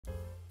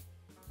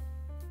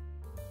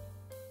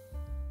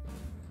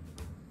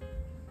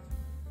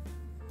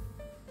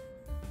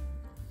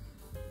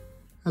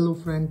Hello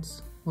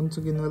friends, once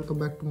again welcome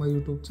back to my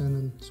YouTube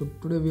channel. So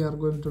today we are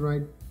going to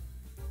write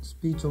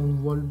speech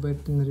on World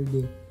Veterinary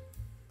Day.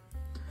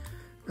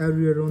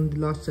 Every year on the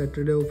last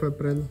Saturday of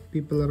April,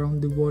 people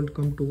around the world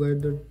come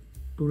together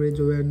to raise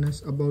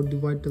awareness about the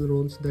vital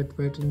roles that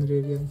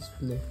veterinarians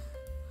play.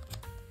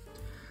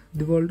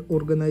 The World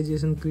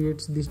Organization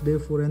creates this day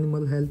for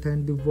animal health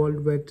and the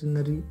World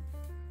Veterinary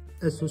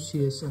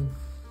Association.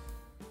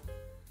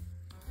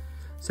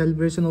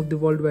 Celebration of the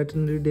World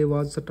Veterinary Day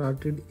was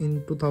started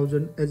in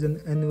 2000 as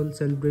an annual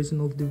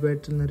celebration of the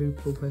veterinary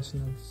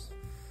professionals.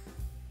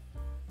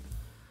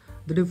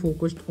 The day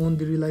focused on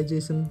the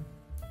realization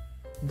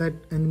that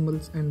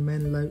animals and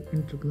man live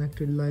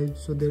interconnected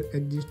lives, so their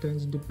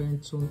existence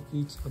depends on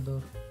each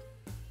other.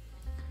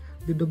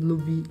 The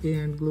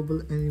WVA and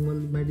Global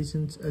Animal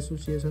Medicines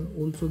Association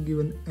also give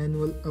an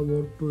annual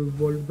award to a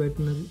World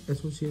Veterinary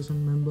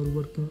Association member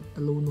working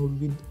alone or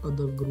with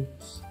other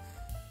groups.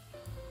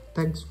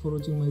 Thanks for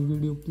watching my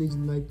video. Please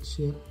like,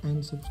 share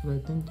and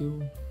subscribe. Thank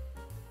you.